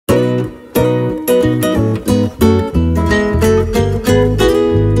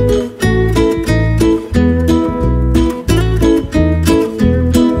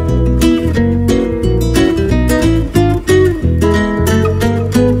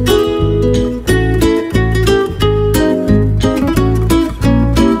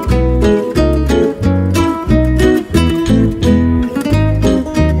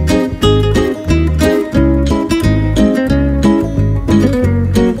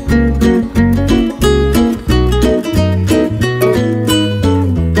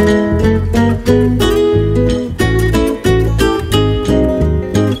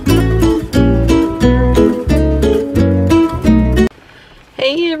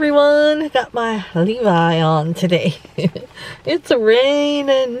everyone, got my Levi on today. It's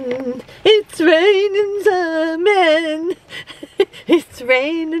raining men. It's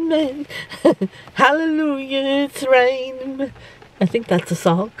raining men. Hallelujah, it's raining. I think that's a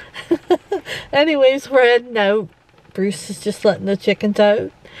song. Anyways, we're heading out. Bruce is just letting the chickens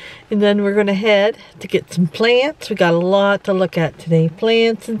out. And then we're going to head to get some plants. We got a lot to look at today.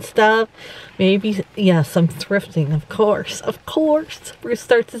 Plants and stuff. Maybe, yeah, some thrifting, of course. Of course. Bruce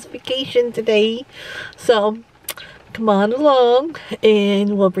starts his vacation today. So, come on along.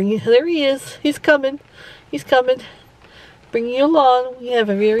 And we'll bring you, there he is. He's coming. He's coming. Bring you along. We have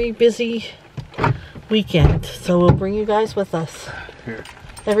a very busy weekend. So we'll bring you guys with us. Here.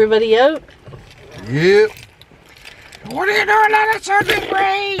 Everybody out? Yep. What are you doing on a Sunday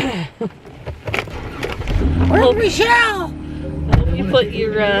rain? Where's Michelle? You put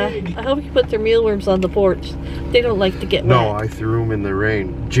your, I hope you put their mealworms on the porch. They don't like to get wet. No, I threw them in the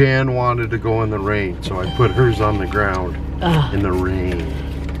rain. Jan wanted to go in the rain, so I put hers on the ground in the rain.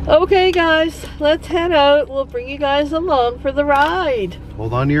 Okay, guys, let's head out. We'll bring you guys along for the ride.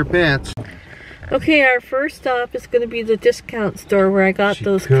 Hold on to your pants. Okay, our first stop is going to be the discount store where I got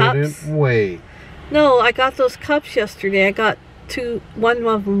those cups. Couldn't wait. No, I got those cups yesterday. I got one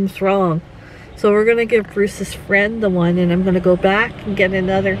of them's wrong. So we're going to give Bruce's friend the one, and I'm going to go back and get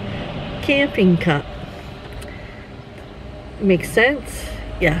another camping cup. Makes sense?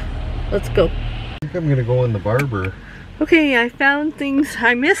 Yeah, let's go. I think I'm going to go in the barber. Okay, I found things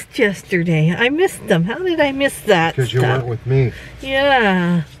I missed yesterday. I missed them. How did I miss that Because you weren't with me.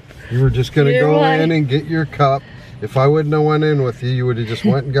 Yeah. You were just going to go in and get your cup. If I wouldn't have went in with you, you would have just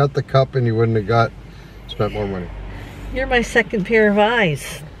went and got the cup and you wouldn't have spent more money. You're my second pair of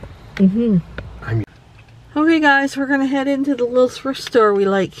eyes. Okay guys, we're gonna head into the little thrift store we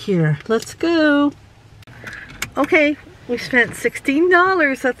like here. Let's go. Okay, we spent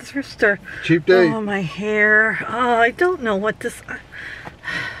 $16 at the thrift store. Cheap day. Oh, my hair. Oh, I don't know what this...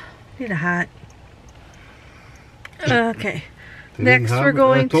 Need a hat. Okay. Next we're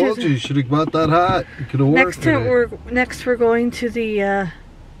going to... I told you should have bought that hat. You could have worked Next we're going to the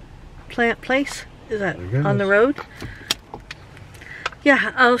plant place. Is that on the road?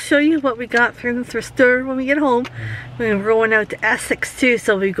 Yeah, I'll show you what we got from the thrift store when we get home. We're going out to Essex too,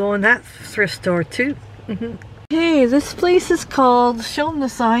 so we go in that thrift store too. Hey, this place is called, show them the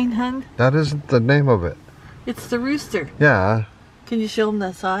sign, hun. That isn't the name of it. It's the Rooster. Yeah. Can you show them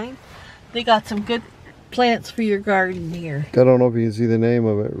that sign? They got some good plants for your garden here. I don't know if you can see the name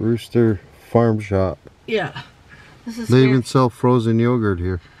of it. Rooster Farm Shop. Yeah. This is they even sell frozen yogurt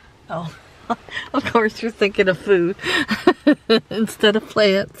here. Oh. Of course you're thinking of food instead of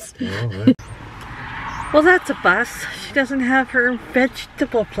plants. Well, that's a bus. She doesn't have her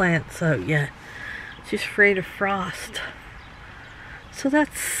vegetable plants out yet. She's afraid of frost. So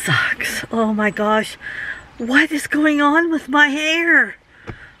that sucks. Oh my gosh. What is going on with my hair?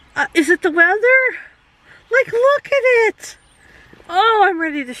 Is it the weather? Like, look at it. Oh, I'm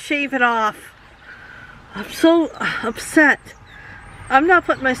ready to shave it off. I'm so upset. I'm not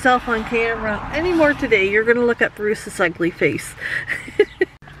putting myself on camera anymore today. You're going to look at Bruce's ugly face.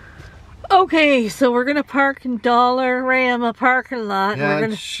 Okay, so we're going to park in Dollarama parking lot.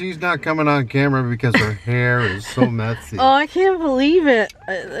 Yeah, she's not coming on camera because her hair is so messy. Oh, I can't believe it.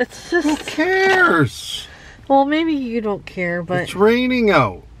 It's just... Who cares? Well, maybe you don't care, but... It's raining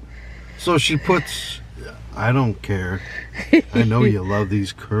out. So she puts... I don't care. I know you love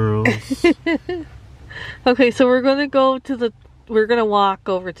these curls. Okay, so we're going to go to the... We're going to walk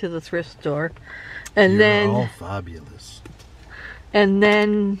over to the thrift store. And You're all fabulous. And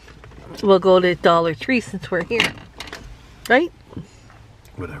then we'll go to Dollar Tree since we're here. Right?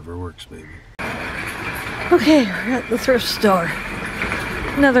 Whatever works, baby. Okay, we're at the thrift store.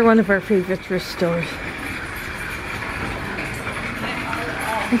 Another one of our favorite thrift stores.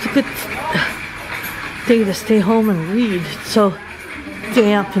 It's a good day to stay home and read. It's so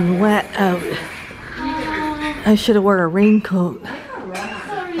damp and wet out. I should have worn a raincoat,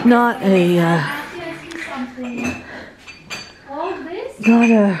 not a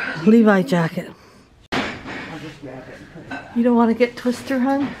Levi jacket. You don't want to get Twister,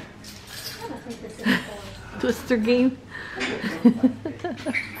 hun? Twister game.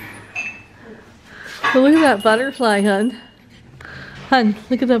 Well, look at that butterfly, hun. Hun,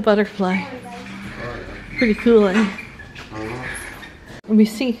 look at that butterfly. Pretty cool, eh? Let me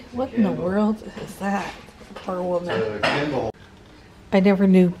see. What in the world is that? Poor woman. I never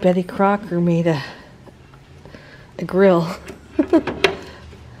knew Betty Crocker made a grill.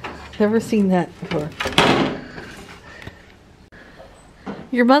 Never seen that before.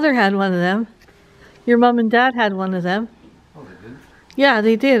 Your mother had one of them. Your mom and dad had one of them. Oh, they did? Yeah,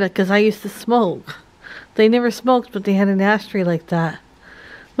 they did, because I used to smoke. They never smoked, but they had an ashtray like that.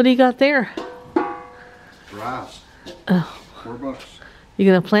 What do you got there? Grass. Oh. $4. You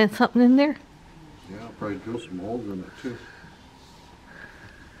gonna plant something in there? Yeah, I'll probably drill some holes in it too.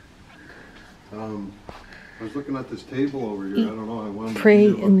 I was looking at this table over here. I don't know. I wanted Pray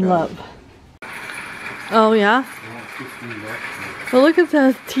to and love. Oh yeah? Yeah, $15. Well, look at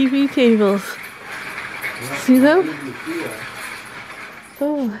those TV tables. Yeah, See them? Yeah.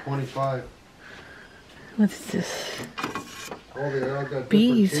 Oh, 25. what's this? Oh, they all got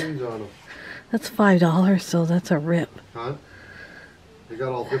Bees. different scenes on them. That's $5, so that's a rip. Huh? They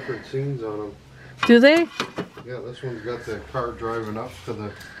got all different scenes on them. Do they? Yeah, this one's got the car driving up to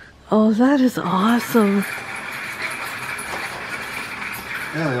the... Oh, that is awesome.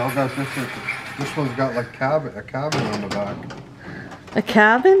 Yeah, they all got different... This one's got like a cabin on the back. A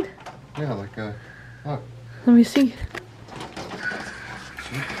cabin? Yeah, like a... Look. Let me see.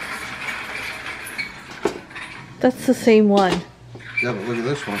 That's the same one. Yeah, but look at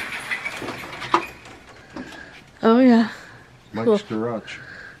this one. Oh yeah. Mike's Garage.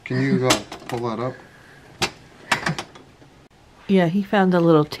 Can you pull that up? Yeah, he found a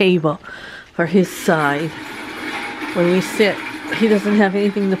little table for his side. When we sit, he doesn't have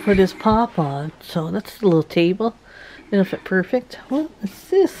anything to put his pop on. So that's a little table. It'll fit perfect. What is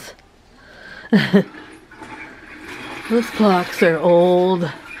this? Those clocks are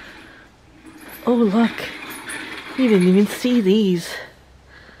old. Oh, look. You didn't even see these.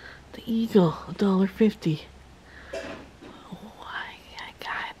 The Eagle, $1.50. Oh, I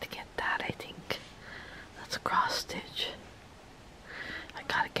got to get that, I think. That's a cross stitch. I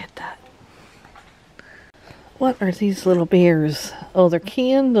gotta get that. What are these little bears? Oh, they're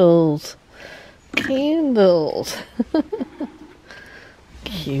candles. Candles.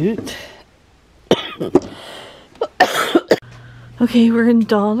 Cute. Okay, we're in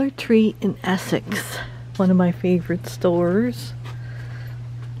Dollar Tree in Essex. One of my favorite stores.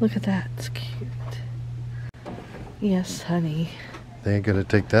 Look at that, it's cute. Yes, honey. They ain't gonna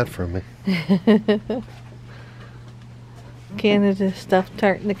take that from me. Canada stuff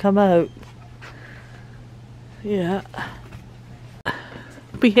starting to come out. Yeah.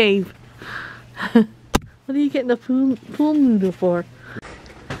 Behave. What are you getting a pool noodle for?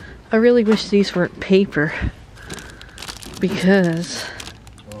 I really wish these weren't paper. Because...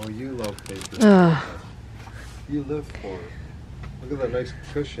 Oh, you love paper. You live for it. Look at that nice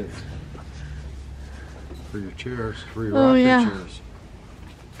cushions. For your chairs, for your rocking chairs.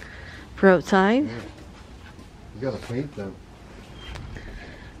 For outside? Yeah. You gotta paint them.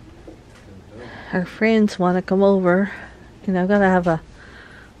 Our friends want to come over. You know, I want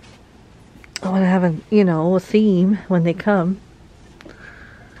to have a, you know, a theme when they come.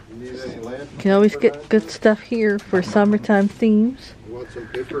 You need any lanterns? You can always get good stuff here for summertime themes. You want some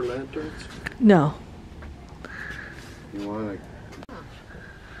paper lanterns? No. You want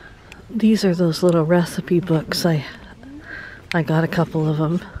These are those little recipe books. I got a couple of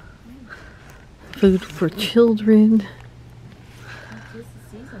them. Food for children.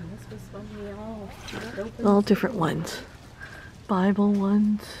 All different ones. Bible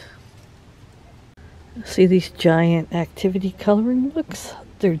ones. See these giant activity coloring books?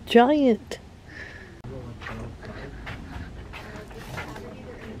 They're giant.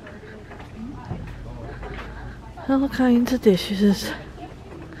 All kinds of dishes.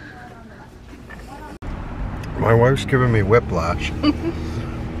 My wife's giving me whiplash.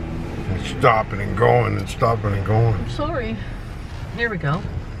 Stopping and going and stopping and going. I'm sorry. Here we go.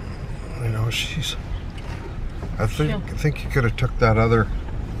 You know, she's... I think you could have took that other...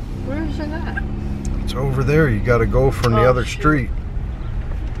 Where is it at? It's over there. You got to go from the other street.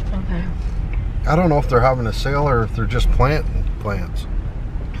 Okay. I don't know if they're having a sale or if they're just planting plants.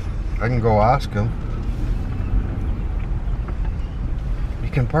 I can go ask them.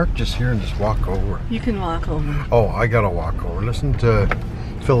 You can park just here and just walk over. You can walk over. Oh, I gotta walk over. Listen to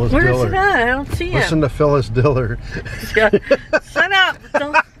Phyllis Diller. Where's it at? I don't see it. Listen to Phyllis Diller. Shut up.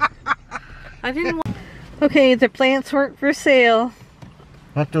 Don't. I didn't want... Okay, the plants weren't for sale.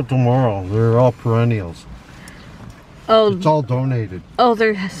 Not till tomorrow. They're all perennials. Oh. It's all donated. Oh,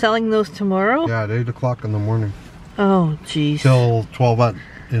 they're selling those tomorrow? Yeah, at 8 o'clock in the morning. Oh, jeez. Till 12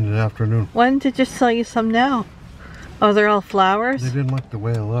 in the afternoon. Why didn't they just sell you some now? Oh, they're all flowers? They didn't like the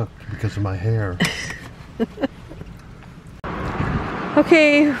way I looked because of my hair.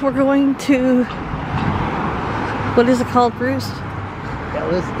 Okay, we're going to... What is it called, Bruce?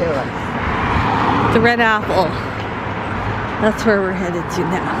 The Red Apple. That's where we're headed to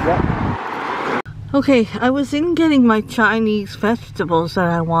now. Yep. Okay, I was in getting my Chinese vegetables that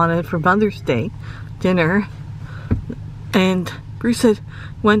I wanted for Mother's Day dinner. And Bruce said,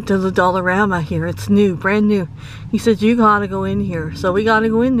 went to the Dollarama here. It's new, brand new. He said, you gotta go in here. So we gotta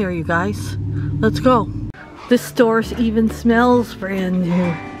go in there, you guys. Let's go. This store even smells brand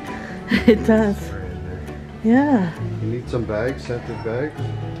new. It does. Yeah. You need some bags, scented bags?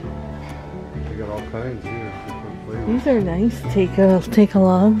 They got all kinds here. Different flavors. These are nice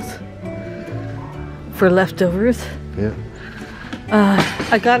take-alongs for leftovers. Yeah.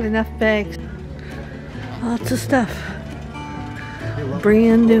 I got enough bags. Lots of stuff.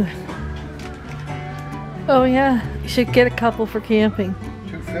 Brand new. Oh yeah, you should get a couple for camping.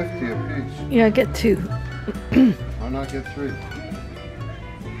 $2.50 a piece. Yeah, get 2. Why not get 3?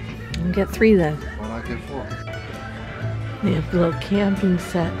 Get 3 then. Why not get 4? They have little camping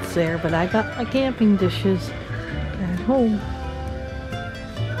sets there, but I got my camping dishes at home.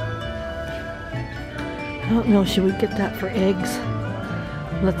 I don't know, should we get that for eggs?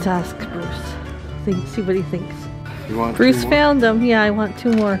 Let's ask Bruce. See what he thinks. You want Bruce 2 more? found them. Yeah, I want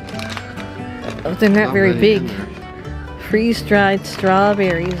 2 more. Oh, they're not very big. Freeze-dried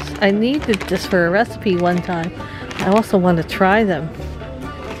strawberries. I needed this for a recipe one time. I also want to try them.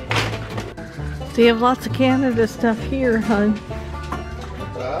 So you have lots of Canada stuff here, hon.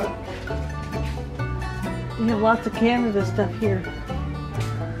 What's that? You have lots of Canada stuff here.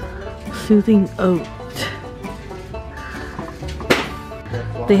 Soothing oat.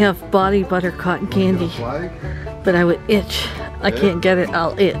 They have body butter cotton candy. Flag? But I would itch. I Yeah. can't get it.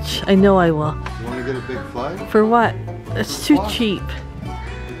 I'll itch. I know I will. You want to get a big flag? For what? It's too Why? cheap.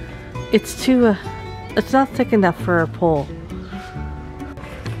 It's too, it's not thick enough for a pole.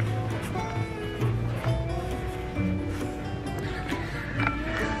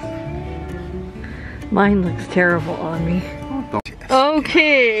 Mine looks terrible on me.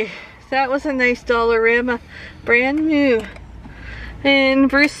 Okay, that was a nice Dollarama. Brand new. And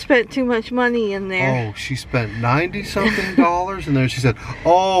Bruce spent too much money in there. Oh, she spent $90-something and then she said,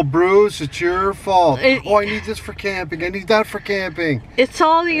 oh, Bruce, it's your fault. Oh, I need this for camping. I need that for camping. It's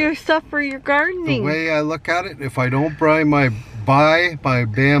all your stuff for your The gardening. way I look at it, if I don't buy my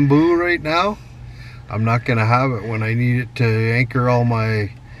bamboo right now, I'm not going to have it when I need it to anchor all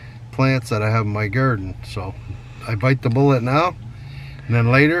my plants that I have in my garden. So I bite the bullet now, and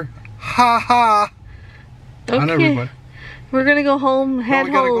then later, ha ha, on everybody. We're gonna go home, head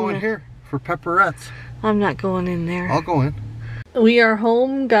we gotta home. go in here for pepperettes. I'm not going in there. I'll go in. We are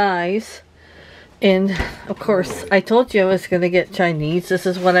home, guys. And, of course, I told you I was gonna get Chinese. This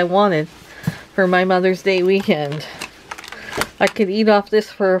is what I wanted for my Mother's Day weekend. I could eat off this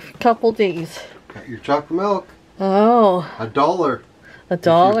for a couple days. Got your chocolate milk. Oh. $1.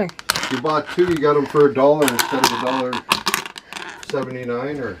 $1. If you bought 2, you got them for $1 instead of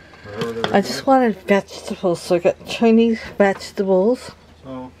 $1.79 or whatever. I just wanted vegetables, so I got Chinese vegetables.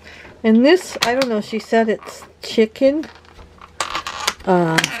 So, And this, I don't know, she said it's chicken,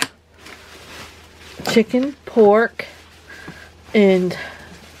 pork, and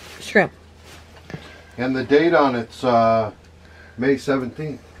shrimp. and the date on it's May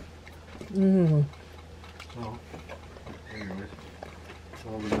 17th. Mm. So, anyways.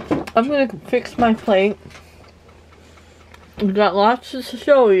 I'm gonna fix my plate. We've got lots to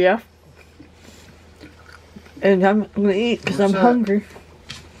show you. And I'm gonna eat because I'm hungry.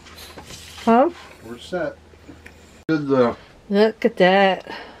 Huh? We're set. Did the Look at that.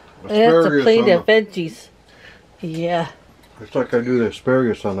 That's a asparagus plate on of veggies. Yeah. It's like I do the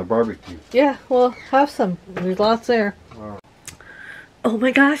asparagus on the barbecue. Yeah, well, have some. There's lots there. Oh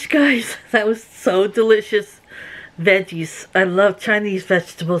my gosh, guys. That was so delicious. Veggies. I love Chinese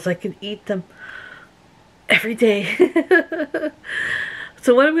vegetables. I can eat them every day.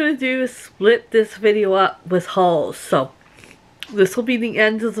 So what I'm going to do is split this video up with hauls. So this will be the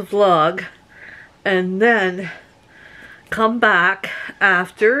end of the vlog. And then come back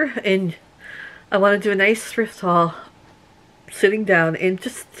after. And I want to do a nice thrift haul. Sitting down and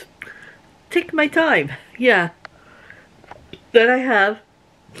just take my time. Yeah. Then I have,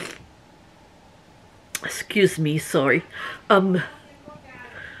 excuse me, sorry, a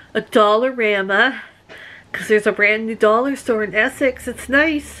Dollarama, because there's a brand new dollar store in Essex. It's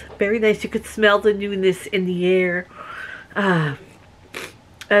nice, very nice. You could smell the newness in the air. And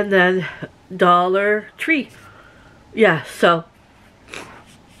then Dollar Tree. Yeah, so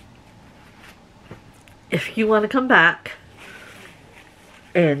if you want to come back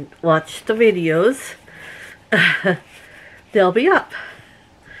and watch the videos, they'll be up.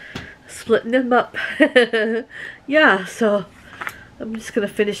 Splitting them up. Yeah, so I'm just gonna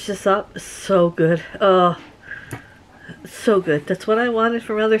finish this up. It's so good. Oh, so good. That's what I wanted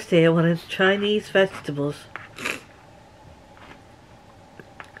for Mother's Day. I wanted Chinese vegetables.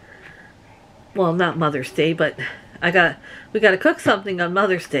 Well, not Mother's Day, but we gotta cook something on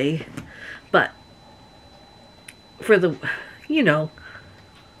Mother's Day, but for the, you know,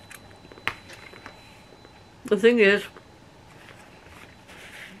 the thing is,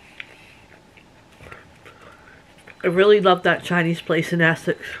 I really love that Chinese place in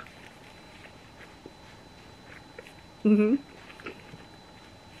Essex. So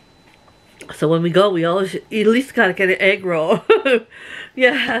when we go, we always at least gotta get an egg roll.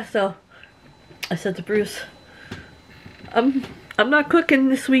 Yeah, so I said to Bruce, I'm not cooking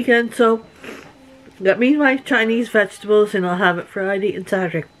this weekend, so get me my Chinese vegetables and I'll have it Friday and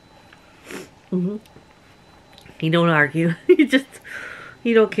Saturday. He don't argue.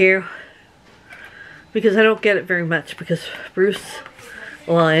 He don't care. Because I don't get it very much, because Bruce,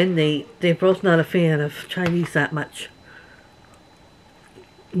 well, and Nate, they're both not a fan of Chinese that much.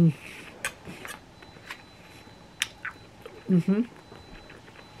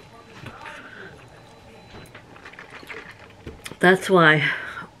 That's why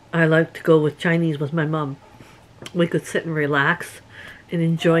I like to go with Chinese with my mom. We could sit and relax and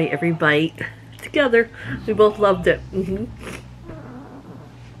enjoy every bite together. We both loved it.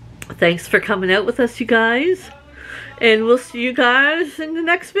 Thanks for coming out with us, you guys. And we'll see you guys in the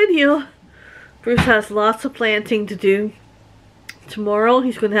next video. Bruce has lots of planting to do. Tomorrow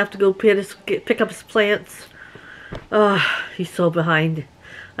he's going to have to go pick up his plants. He's so behind.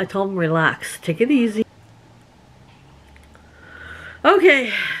 I told him relax. Take it easy.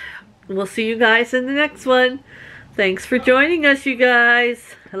 Okay. We'll see you guys in the next one. Thanks for joining us, you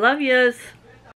guys. I love yous.